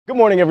Good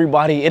morning,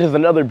 everybody. It is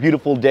another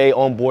beautiful day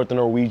on board the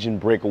Norwegian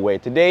Breakaway.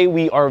 Today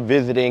we are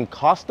visiting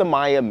Costa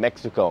Maya,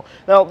 Mexico.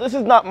 Now, this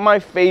is not my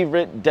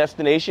favorite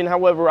destination.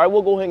 However, I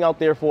will go hang out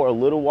there for a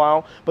little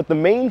while. But the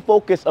main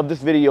focus of this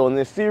video in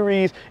this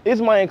series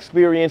is my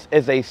experience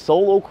as a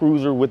solo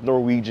cruiser with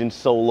Norwegian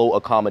solo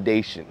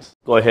accommodations.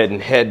 Go ahead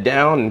and head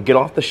down and get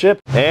off the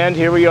ship. And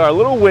here we are, a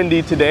little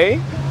windy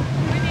today.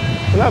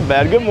 Not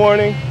bad. Good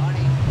morning.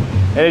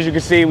 And as you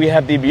can see, we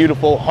have the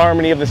beautiful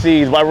Harmony of the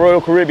Seas by Royal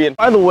Caribbean.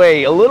 By the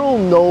way, a little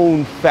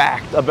known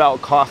fact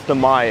about Costa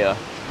Maya.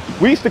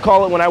 We used to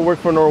call it, when I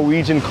worked for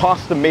Norwegian,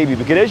 Costa Maybe,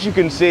 because as you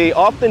can see,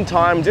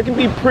 oftentimes it can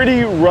be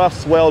pretty rough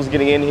swells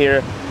getting in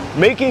here,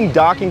 making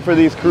docking for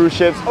these cruise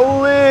ships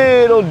a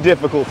little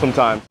difficult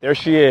sometimes. There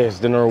she is,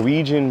 the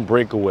Norwegian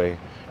Breakaway.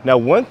 Now,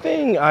 one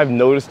thing I've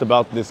noticed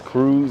about this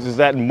cruise is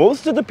that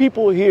most of the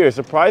people here,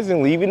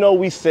 surprisingly, even though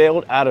we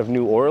sailed out of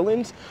New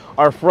Orleans,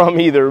 are from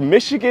either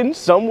Michigan,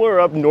 somewhere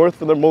up north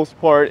for the most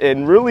part,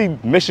 and really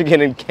Michigan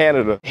and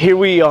Canada. Here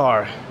we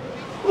are,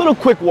 a little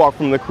quick walk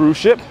from the cruise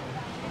ship.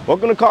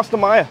 Welcome to Costa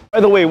Maya. By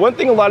the way, one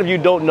thing a lot of you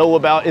don't know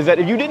about is that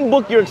if you didn't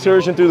book your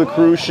excursion through the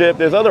cruise ship,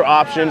 there's other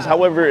options.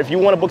 However, if you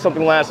want to book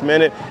something last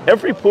minute,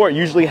 every port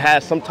usually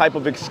has some type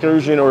of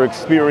excursion or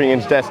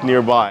experience that's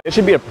nearby. It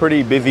should be a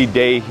pretty busy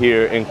day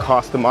here in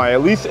Costa Maya,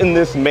 at least in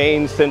this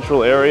main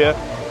central area.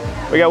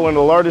 We got one of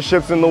the largest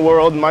ships in the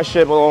world. My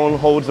ship alone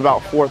holds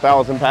about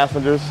 4,000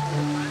 passengers.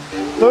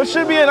 So it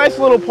should be a nice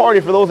little party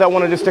for those that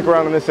want to just stick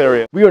around in this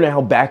area. We are now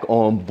back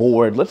on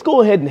board. Let's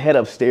go ahead and head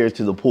upstairs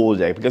to the pool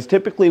deck, because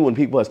typically when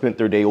people have spent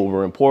their day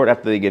over in port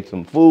after they get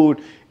some food,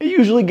 it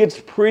usually gets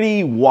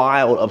pretty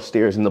wild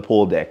upstairs in the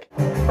pool deck.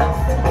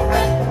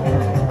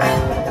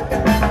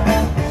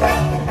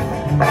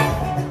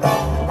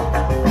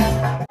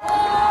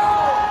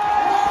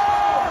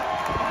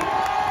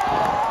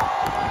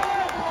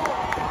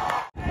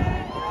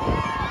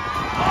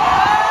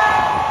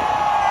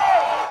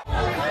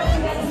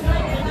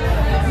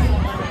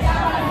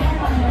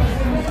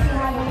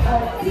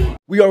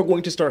 We are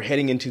going to start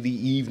heading into the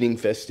evening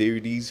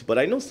festivities, but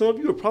I know some of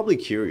you are probably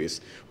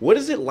curious. What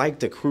is it like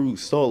to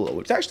cruise solo?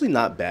 It's actually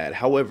not bad.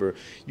 However,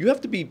 you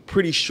have to be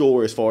pretty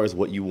sure as far as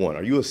what you want.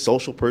 Are you a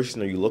social person?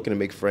 Are you looking to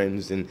make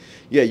friends? And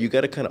yeah, you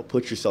got to kind of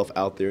put yourself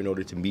out there in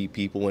order to meet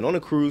people. And on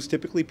a cruise,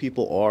 typically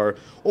people are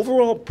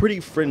overall pretty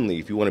friendly.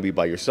 If you want to be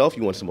by yourself,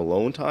 you want some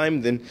alone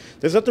time, then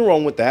there's nothing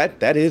wrong with that.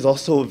 That is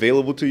also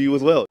available to you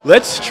as well.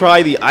 Let's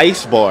try the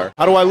ice bar.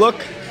 How do I look?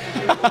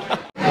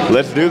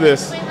 Let's do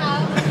this.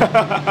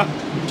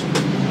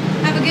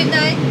 Have a good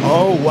night.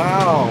 Oh,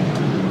 wow.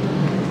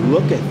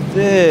 Look at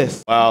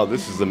this. Wow,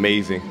 this is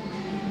amazing.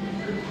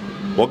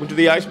 Welcome to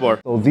the ice bar.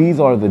 So these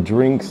are the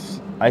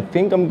drinks. I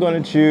think I'm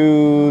going to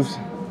choose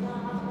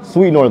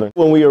Sweet Northern.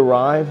 When we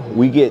arrive,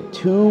 we get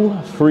 2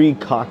 free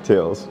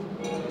cocktails.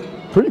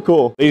 Pretty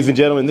cool. Ladies and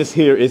gentlemen, this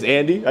here is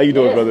Andy. How you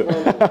doing, brother?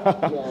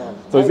 Yeah.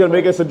 So he's going to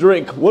make us a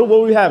drink. What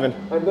are we having?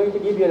 I'm going to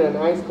give you an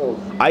ice cold.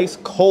 Ice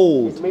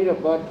cold. It's made of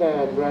vodka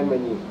and Grand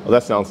Marnier. Oh,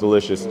 that sounds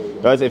delicious.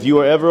 Guys, if you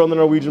are ever on the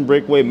Norwegian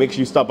Breakaway, make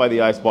sure you stop by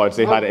the ice bar and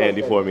say hi to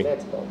Andy for me.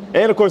 Let's go.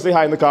 And of course, say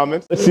hi in the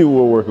comments. Let's see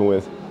what we're working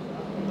with.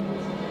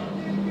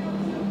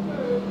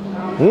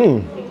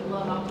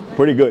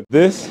 Pretty good.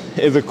 This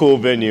is a cool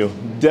venue.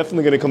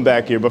 Definitely going to come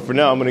back here, but for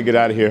now, I'm going to get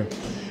out of here.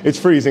 It's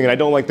freezing and I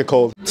don't like the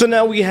cold. So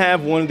now we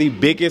have one of the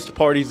biggest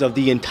parties of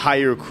the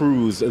entire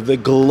cruise, the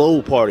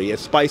Glow Party at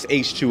Spice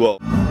H2O.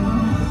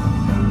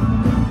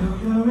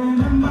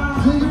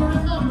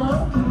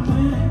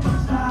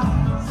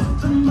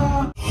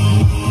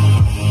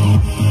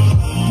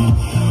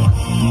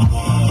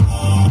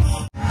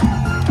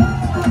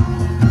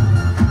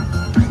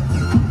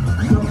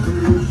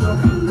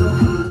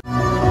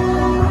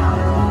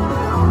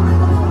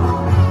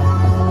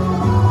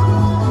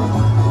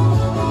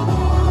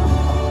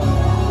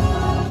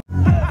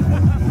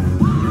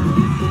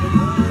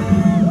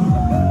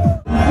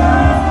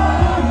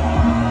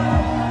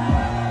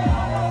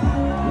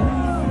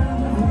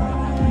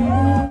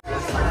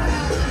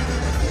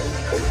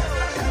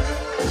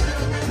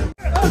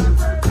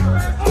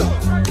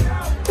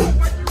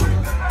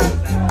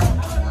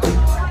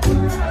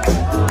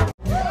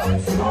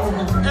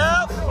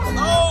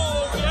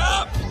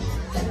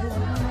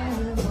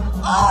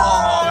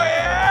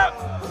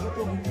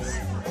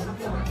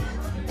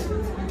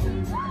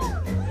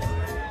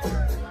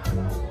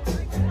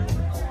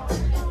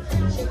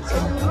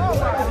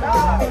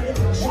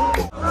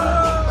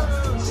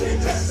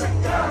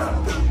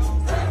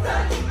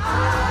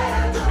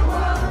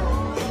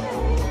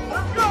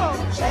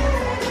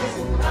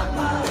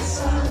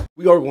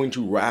 We are going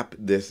to wrap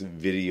this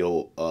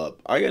video up.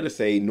 I gotta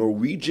say,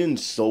 Norwegian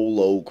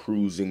solo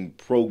cruising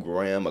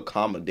program,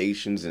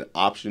 accommodations, and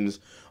options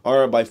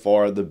are by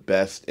far the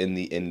best in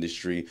the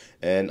industry,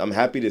 and I'm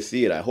happy to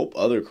see it. I hope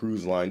other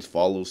cruise lines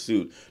follow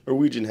suit.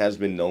 Norwegian has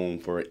been known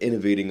for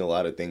innovating a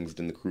lot of things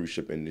in the cruise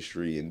ship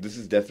industry, and this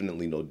is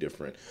definitely no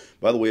different.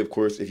 By the way, of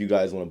course, if you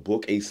guys want to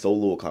book a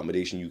solo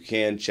accommodation, you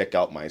can check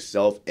out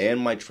myself and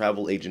my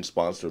travel agent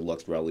sponsor,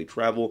 Lux Rally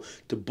Travel,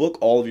 to book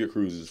all of your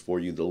cruises for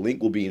you. The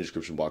link will be in the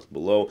description box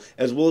below,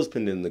 as well as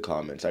pinned in the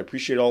comments. I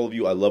appreciate all of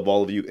you. I love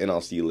all of you, and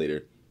I'll see you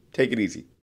later. Take it easy.